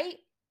 right?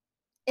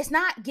 It's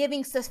not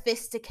giving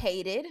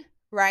sophisticated,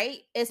 right?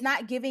 It's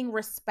not giving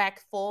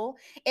respectful.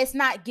 It's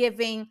not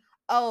giving,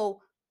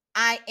 oh,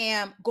 I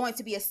am going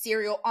to be a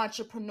serial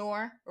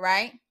entrepreneur,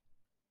 right?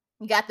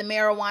 You got the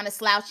marijuana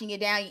slouching you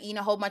down. You're eating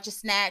a whole bunch of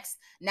snacks.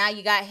 Now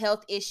you got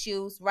health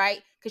issues,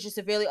 right? Because you're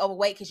severely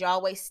overweight because you're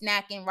always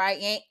snacking,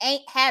 right? You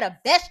ain't had a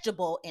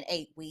vegetable in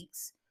 8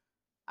 weeks,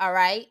 all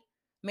right?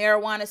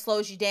 Marijuana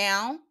slows you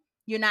down.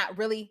 You're not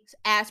really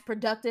as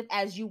productive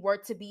as you were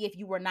to be if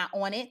you were not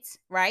on it,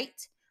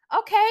 right?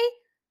 Okay,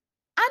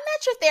 I'm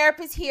not your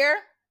therapist here.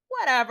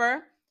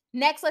 Whatever.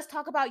 Next, let's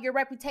talk about your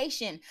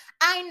reputation.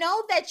 I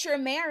know that you're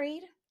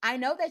married. I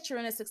know that you're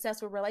in a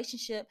successful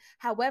relationship.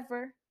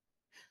 However,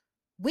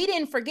 we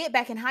didn't forget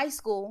back in high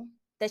school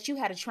that you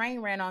had a train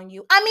ran on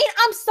you. I mean,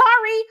 I'm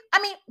sorry.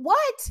 I mean,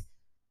 what?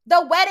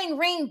 The wedding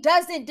ring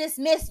doesn't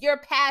dismiss your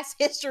past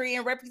history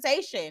and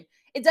reputation.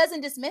 It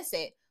doesn't dismiss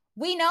it.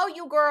 We know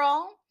you,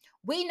 girl.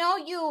 We know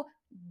you,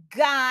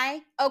 guy.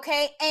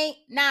 Okay, ain't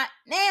not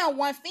now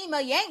one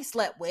female you ain't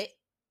slept with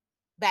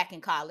back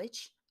in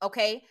college.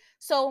 Okay.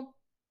 So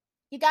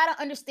you got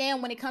to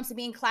understand when it comes to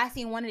being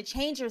classy and wanting to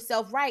change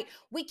yourself, right?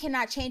 We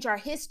cannot change our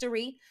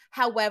history.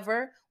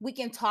 However, we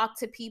can talk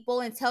to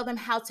people and tell them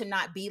how to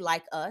not be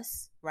like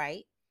us,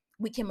 right?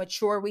 We can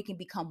mature, we can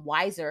become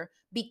wiser.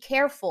 Be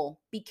careful,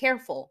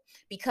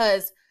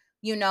 because,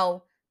 you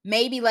know,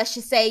 maybe let's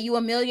just say you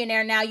a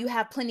millionaire now, you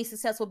have plenty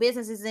successful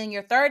businesses in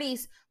your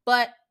 30s,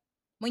 but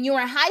when you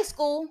were in high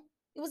school,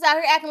 you was out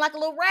here acting like a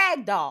little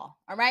rag doll,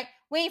 all right?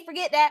 We ain't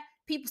forget that.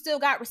 People still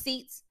got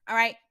receipts, all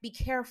right? Be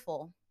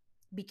careful.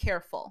 Be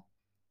careful,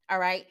 all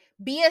right?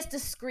 Be as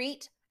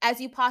discreet as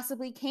you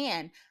possibly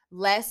can.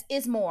 Less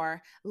is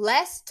more.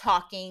 Less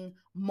talking,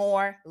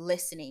 more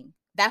listening.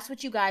 That's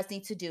what you guys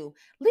need to do.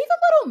 Leave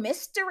a little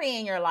mystery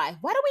in your life.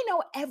 Why do we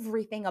know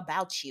everything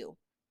about you?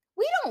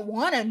 We don't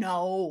want to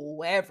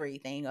know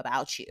everything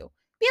about you.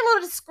 Be a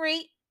little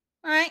discreet,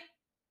 all right?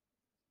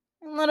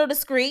 A little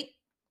discreet,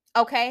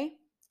 okay?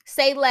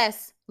 Say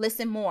less,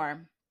 listen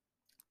more.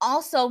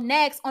 Also,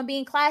 next on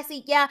being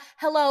classy, yeah,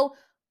 hello,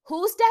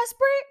 who's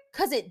desperate?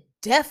 Because it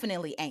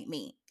definitely ain't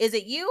me. Is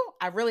it you?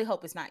 I really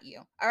hope it's not you.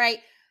 All right.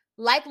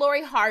 Like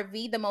Lori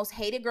Harvey, the most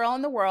hated girl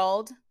in the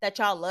world that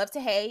y'all love to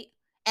hate,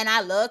 and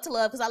I love to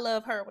love because I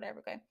love her, whatever.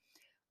 Okay.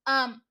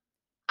 I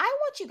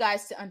want you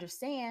guys to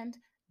understand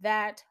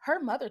that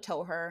her mother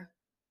told her,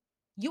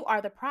 you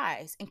are the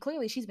prize. And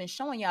clearly she's been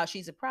showing y'all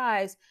she's a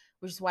prize,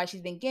 which is why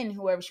she's been getting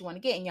whoever she want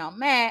to get. And y'all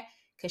mad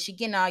because she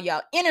getting all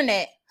y'all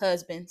internet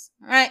husbands.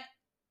 All right.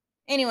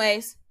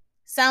 Anyways,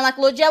 sound like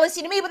a little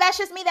jealousy to me, but that's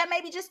just me. That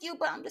may be just you,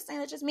 but I'm just saying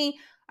that's just me.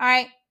 All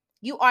right.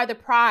 You are the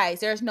prize.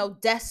 There's no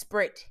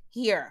desperate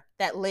here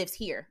that lives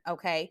here.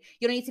 Okay.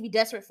 You don't need to be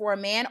desperate for a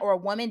man or a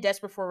woman,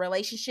 desperate for a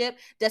relationship,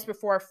 desperate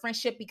for a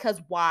friendship, because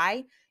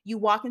why? You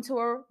walk into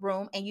a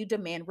room and you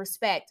demand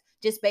respect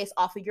just based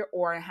off of your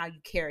aura and how you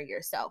carry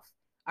yourself.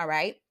 All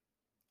right.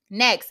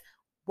 Next,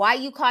 why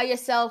you call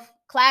yourself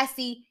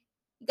classy?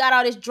 You got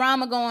all this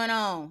drama going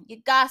on. You're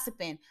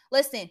gossiping.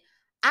 Listen,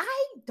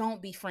 I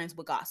don't be friends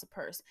with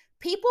gossipers.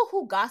 People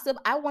who gossip,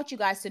 I want you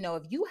guys to know,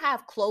 if you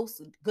have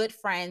close, good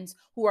friends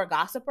who are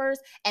gossipers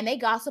and they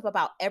gossip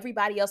about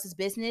everybody else's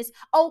business,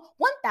 oh,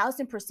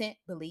 1000%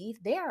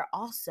 believe they are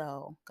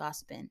also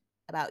gossiping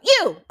about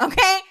you,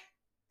 okay?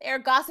 They're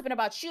gossiping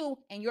about you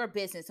and your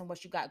business and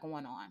what you got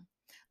going on.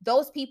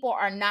 Those people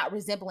are not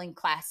resembling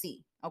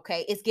classy.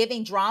 Okay. It's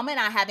giving drama, and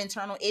I have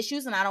internal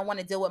issues and I don't want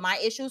to deal with my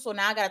issues. So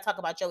now I got to talk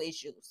about your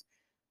issues.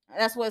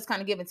 That's what it's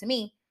kind of given to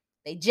me.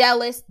 They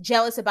jealous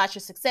about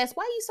your success.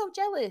 Why are you so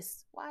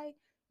jealous? Why?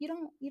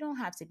 You don't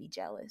have to be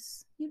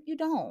jealous. You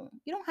don't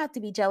have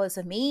to be jealous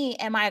of me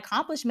and my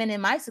accomplishment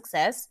and my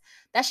success.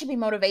 That should be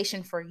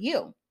motivation for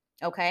you.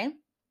 Okay.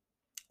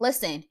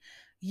 Listen,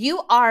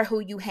 you are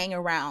who you hang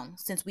around,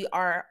 since we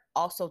are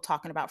also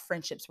talking about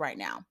friendships right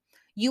now.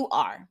 You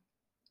are.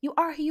 You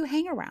are who you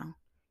hang around.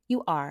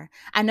 You are.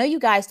 I know you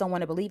guys don't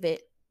want to believe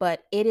it,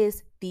 but it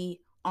is the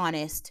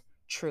honest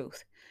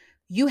truth.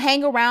 You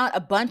hang around a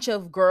bunch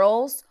of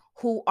girls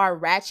who are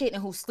ratchet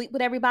and who sleep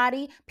with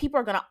everybody, people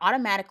are going to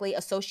automatically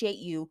associate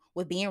you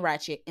with being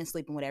ratchet and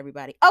sleeping with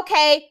everybody.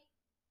 Okay.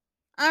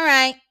 All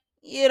right.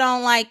 You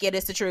don't like it.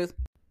 It's the truth.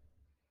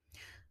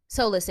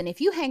 So listen, if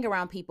you hang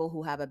around people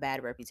who have a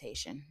bad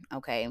reputation,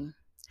 okay,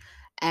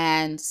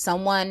 and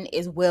someone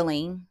is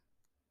willing,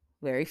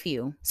 very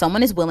few,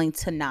 someone is willing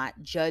to not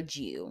judge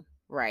you,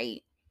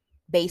 right,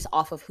 based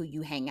off of who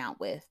you hang out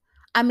with.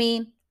 I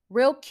mean,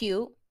 real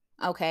cute,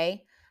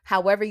 okay?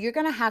 However, you're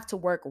going to have to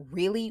work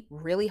really,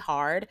 really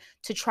hard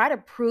to try to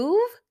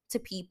prove to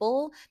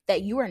people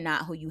that you are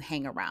not who you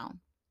hang around.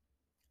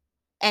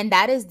 And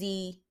that is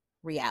the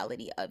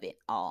reality of it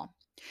all.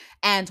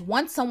 And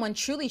once someone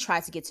truly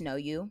tries to get to know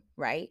you,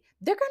 right,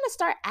 they're going to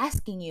start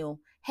asking you,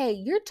 hey,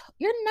 you're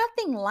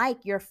nothing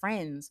like your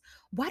friends.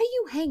 Why do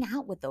you hang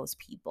out with those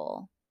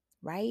people?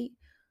 Right?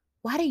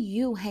 Why do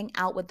you hang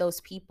out with those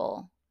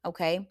people?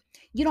 Okay.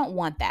 You don't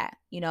want that.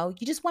 You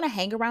just want to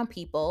hang around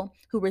people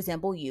who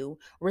resemble you,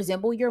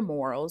 resemble your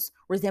morals,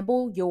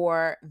 resemble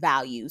your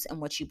values and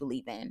what you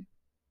believe in.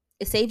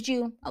 It saved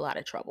you a lot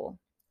of trouble.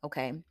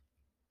 Okay.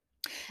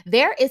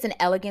 There is an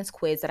elegance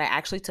quiz that I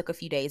actually took a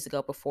few days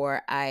ago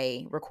before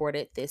I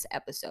recorded this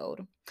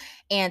episode.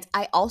 And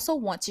I also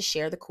want to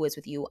share the quiz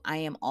with you. I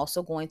am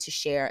also going to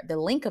share the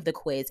link of the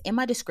quiz in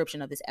my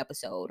description of this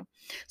episode.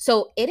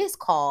 So it is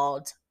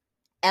called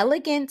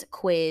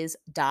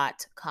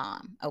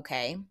elegantquiz.com.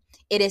 Okay.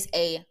 It is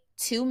a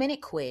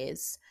 2-minute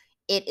quiz.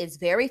 It is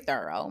very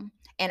thorough.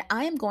 And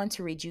I am going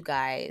to read you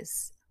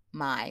guys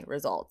my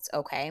results.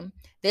 Okay.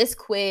 This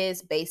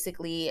quiz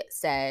basically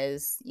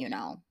says,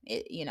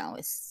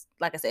 it's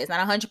like I said, it's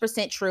not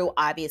 100% true.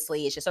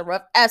 Obviously, it's just a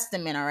rough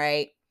estimate. All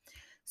right.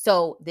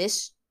 So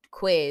this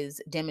quiz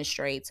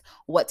demonstrates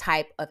what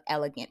type of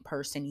elegant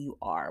person you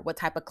are. What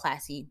type of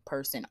classy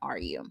person are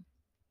you?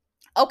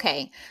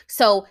 Okay,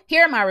 so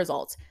here are my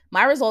results.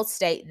 My results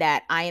state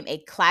that I am a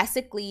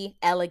classically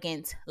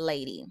elegant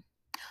lady,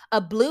 a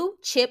blue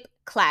chip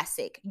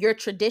classic, your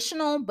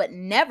traditional but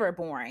never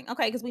boring.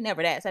 Okay, because we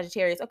never that.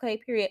 Sagittarius. Okay,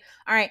 period.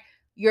 All right.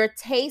 Your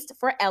taste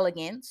for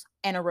elegance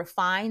and a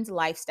refined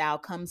lifestyle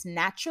comes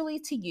naturally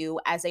to you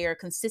as they are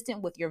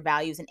consistent with your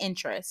values and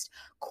interests.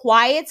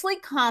 Quietly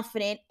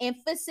confident,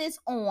 emphasis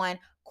on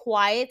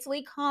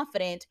quietly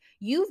confident,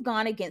 you've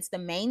gone against the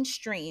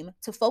mainstream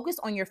to focus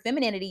on your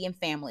femininity and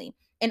family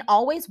and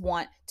always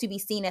want to be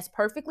seen as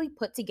perfectly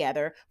put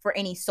together for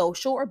any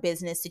social or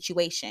business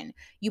situation.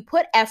 You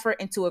put effort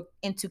into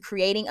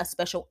creating a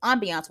special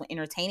ambiance when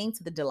entertaining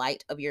to the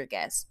delight of your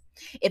guests.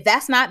 If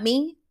that's not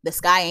me, the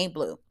sky ain't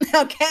blue.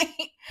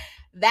 Okay.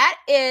 That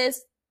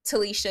is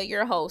Talisha,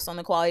 your host on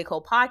the Quality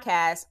Code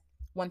podcast,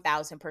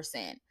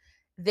 1000%.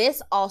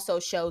 This also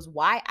shows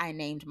why I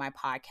named my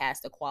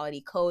podcast The Quality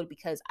Code,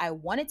 because I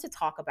wanted to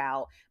talk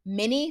about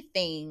many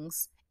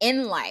things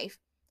in life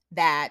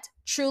that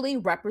truly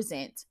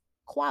represent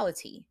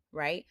quality,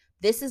 right?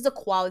 This is the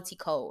quality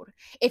code.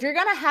 If you're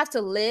going to have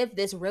to live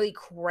this really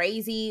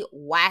crazy,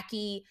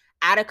 wacky,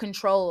 out of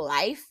control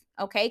life,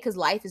 okay, because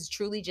life is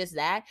truly just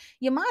that,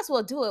 you might as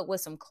well do it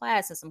with some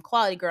class and some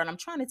quality, girl. And I'm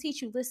trying to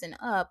teach you, listen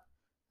up.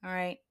 All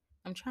right.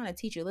 I'm trying to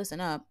teach you,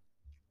 listen up.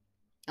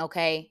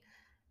 Okay.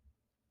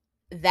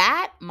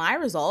 My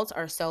results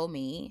are so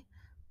me.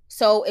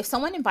 So if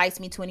someone invites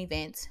me to an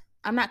event,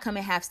 I'm not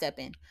coming half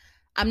stepping.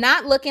 I'm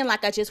not looking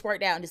like I just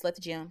worked out and just left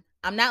the gym.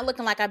 I'm not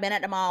looking like I've been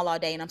at the mall all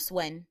day and I'm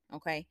sweating.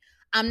 Okay.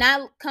 I'm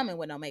not coming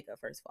with no makeup,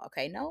 first of all.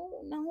 Okay.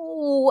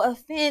 No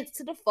offense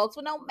to the folks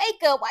with no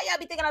makeup. Why y'all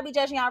be thinking I'll be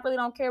judging y'all? I really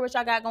don't care what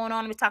y'all got going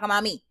on. I'm just talking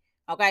about me.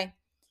 Okay.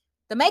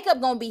 The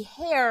makeup gonna be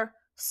hair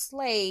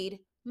slayed,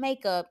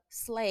 makeup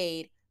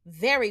slayed,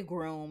 very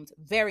groomed,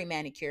 very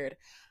manicured.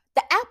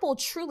 The apple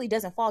truly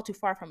doesn't fall too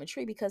far from a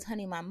tree because,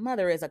 honey, my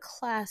mother is a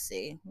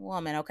classy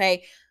woman,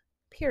 okay?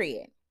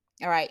 Period.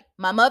 All right.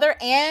 My mother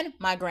and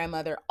my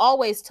grandmother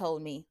always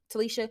told me,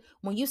 Talisha,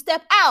 when you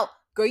step out,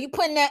 girl, you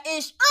putting that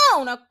ish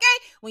on, okay?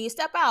 When you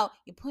step out,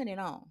 you putting it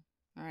on.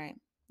 All right.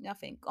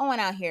 Nothing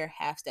going out here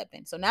half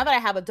stepping. So now that I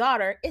have a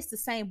daughter, it's the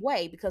same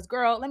way because,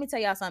 girl, let me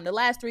tell y'all something. The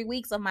last 3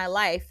 weeks of my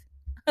life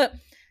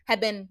have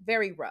been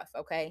very rough,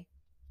 okay?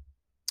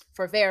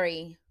 For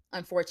very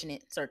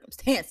unfortunate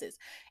circumstances.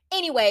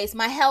 Anyways,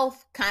 my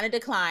health kind of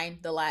declined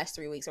the last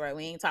 3 weeks. All right,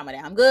 we ain't talking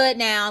about that. I'm good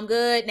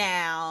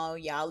now.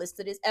 Y'all listen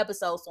to this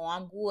episode, so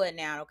I'm good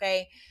now,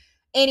 okay?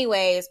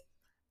 Anyways,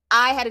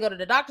 I had to go to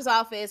the doctor's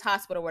office,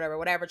 hospital,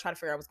 whatever, try to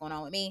figure out what's going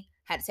on with me.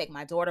 Had to take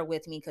my daughter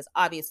with me because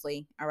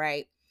obviously, all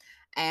right.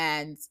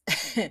 And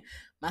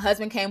my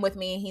husband came with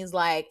me and he's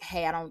like,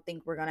 hey, I don't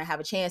think we're going to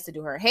have a chance to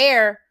do her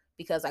hair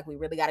because like we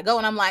really got to go.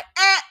 And I'm like,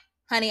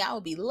 honey, I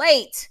will be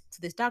late to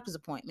this doctor's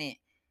appointment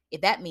if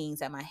that means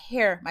that my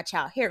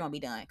child hair gonna be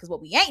done. Because what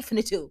we ain't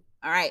finna do,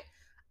 all right?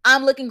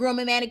 I'm looking groom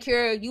and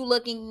manicure. You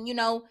looking,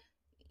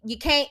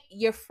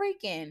 your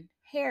freaking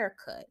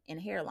haircut and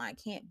hairline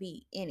can't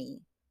be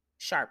any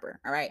sharper,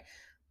 all right?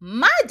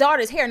 My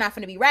daughter's hair not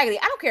finna be raggedy.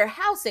 I don't care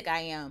how sick I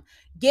am.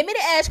 Give me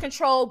the edge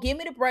control, give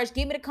me the brush,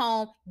 give me the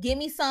comb, give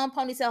me some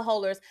ponytail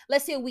holders.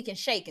 Let's see if we can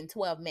shake in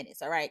 12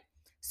 minutes. All right.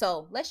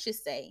 So let's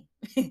just say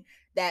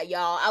that,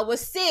 y'all, I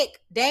was sick,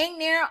 dang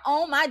near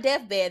on my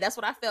deathbed. That's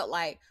what I felt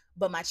like.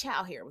 But my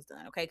child hair was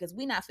done, okay? Because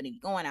we not finna be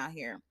going out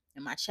here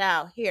and my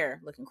child hair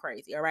looking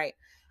crazy. All right.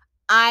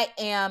 I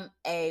am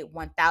a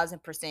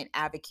 1000%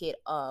 advocate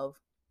of,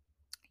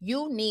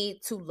 you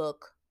need to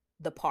look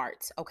the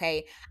part,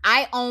 okay?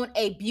 I own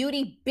a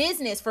beauty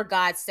business, for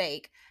God's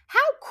sake. How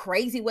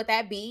crazy would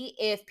that be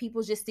if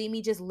people just see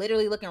me just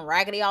literally looking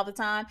raggedy all the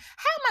time?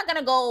 How am I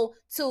gonna go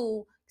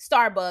to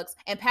Starbucks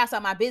and pass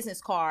out my business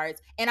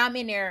cards and I'm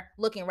in there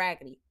looking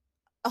raggedy?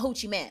 A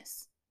hoochie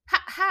mess.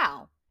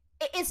 How?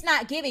 It's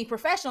not giving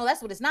professional.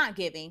 That's what it's not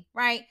giving,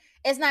 right?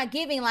 It's not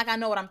giving like I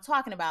know what I'm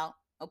talking about,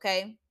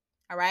 okay?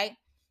 All right?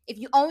 If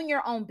you own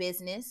your own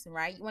business,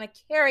 right, you want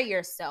to carry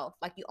yourself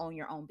like you own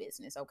your own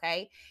business,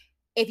 okay?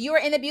 If you are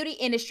in the beauty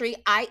industry,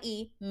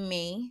 i.e.,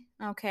 me,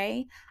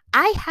 okay,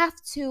 I have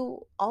to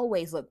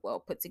always look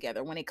well put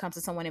together when it comes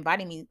to someone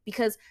inviting me,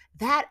 because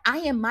that I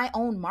am my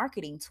own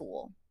marketing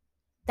tool.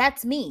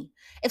 That's me.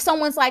 If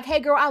someone's like, "Hey,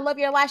 girl, I love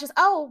your lashes."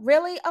 Oh,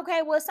 really?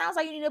 Okay, well, it sounds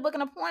like you need to book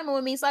an appointment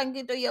with me so I can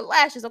get through your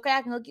lashes. Okay,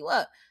 I can hook you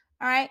up.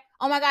 All right.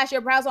 Oh my gosh,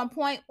 your brows on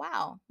point.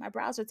 Wow, my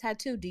brows are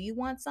tattooed. Do you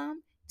want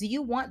some? Do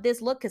you want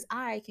this look? Because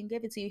I can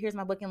give it to you. Here's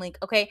my booking link.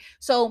 Okay,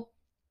 so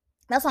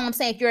that's all I'm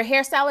saying. If you're a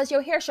hairstylist,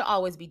 your hair should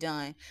always be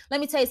done. Let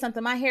me tell you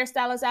something. My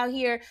hairstylist out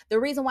here, the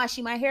reason why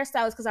she my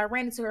hairstylist is because I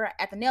ran into her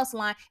at the nail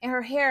salon and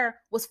her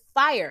hair was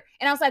fire.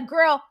 And I was like,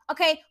 girl,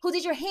 okay, who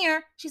did your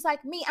hair? She's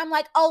like, me. I'm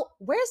like, oh,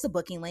 where's the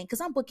booking link?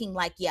 Because I'm booking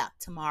like, yeah,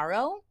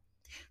 tomorrow.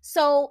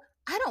 So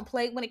I don't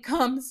play when it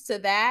comes to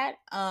that.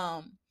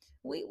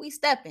 We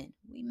stepping,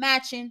 we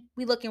matching,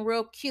 we looking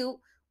real cute.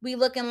 We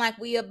looking like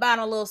we about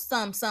a little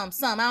some.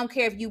 I don't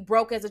care if you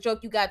broke as a joke,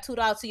 you got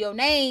 $2 to your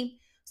name.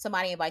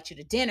 Somebody invite you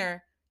to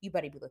dinner, you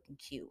better be looking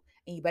cute.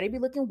 And you better be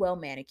looking well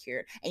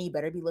manicured. And you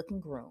better be looking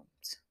groomed.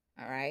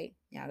 All right.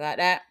 Y'all got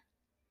that?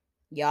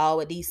 Y'all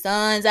with these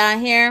sons out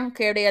here, don't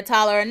care if they're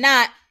taller or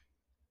not.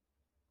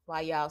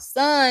 Why y'all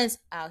sons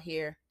out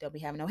here don't be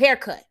having no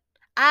haircut.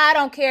 I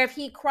don't care if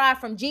he cried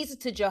from Jesus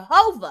to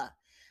Jehovah.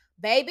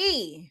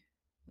 Baby,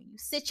 when you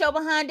sit your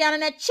behind down in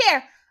that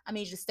chair, I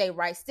mean, you just stay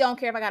right still. I don't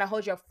care if I got to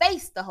hold your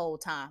face the whole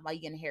time while you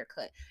getting a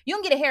haircut. You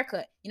don't get a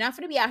haircut. You're not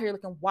going to be out here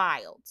looking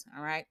wild,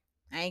 all right?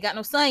 I ain't got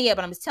no son yet,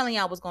 but I'm just telling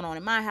y'all what's going on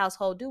in my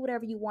household. Do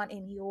whatever you want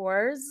in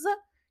yours,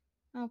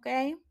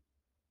 okay?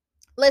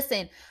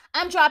 Listen,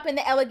 I'm dropping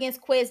the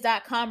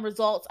elegancequiz.com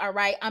results, all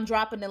right? I'm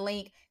dropping the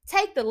link.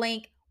 Take the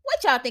link.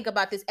 What y'all think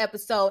about this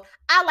episode?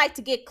 I like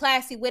to get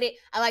classy with it.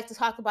 I like to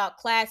talk about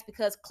class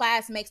because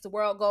class makes the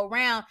world go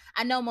round.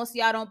 I know most of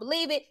y'all don't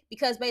believe it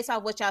because based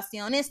off what y'all see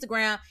on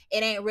Instagram,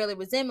 it ain't really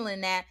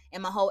resembling that.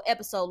 And my whole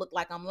episode looked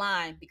like I'm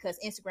lying because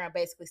Instagram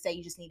basically say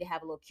you just need to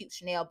have a little cute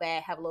Chanel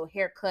bag, have a little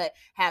haircut,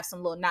 have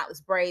some little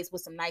knotless braids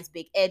with some nice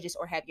big edges,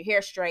 or have your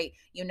hair straight,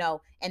 you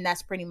know, and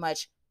that's pretty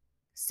much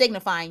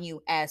signifying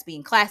you as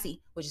being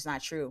classy, which is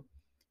not true.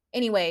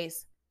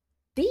 Anyways,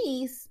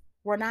 these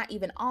were not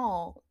even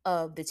all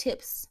of the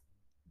tips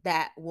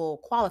that will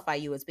qualify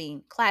you as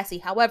being classy.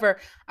 However,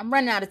 I'm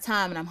running out of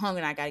time and I'm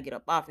hungry and I got to get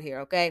up off of here,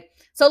 okay?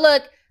 So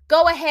look,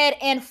 go ahead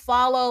and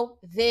follow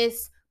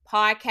this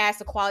podcast,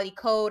 The Quality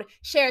Code.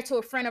 Share it to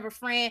a friend of a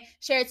friend.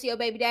 Share it to your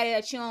baby daddy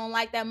that you don't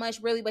like that much,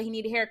 really, but he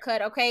need a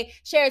haircut, okay?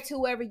 Share it to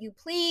whoever you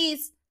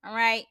please, all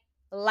right?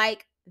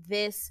 Like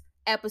this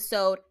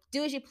episode.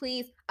 Do as you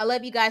please. I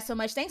love you guys so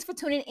much. Thanks for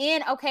tuning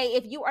in. Okay,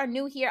 if you are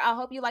new here, I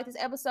hope you like this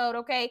episode.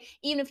 Okay,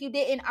 even if you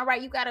didn't, all right,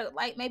 you got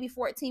like maybe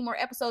 14 more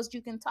episodes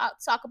you can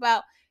talk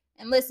about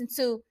and listen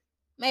to.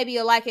 Maybe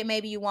you'll like it,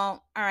 maybe you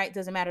won't. All right,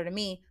 doesn't matter to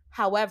me.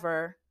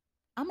 However,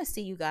 I'm gonna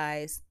see you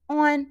guys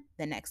on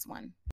the next one.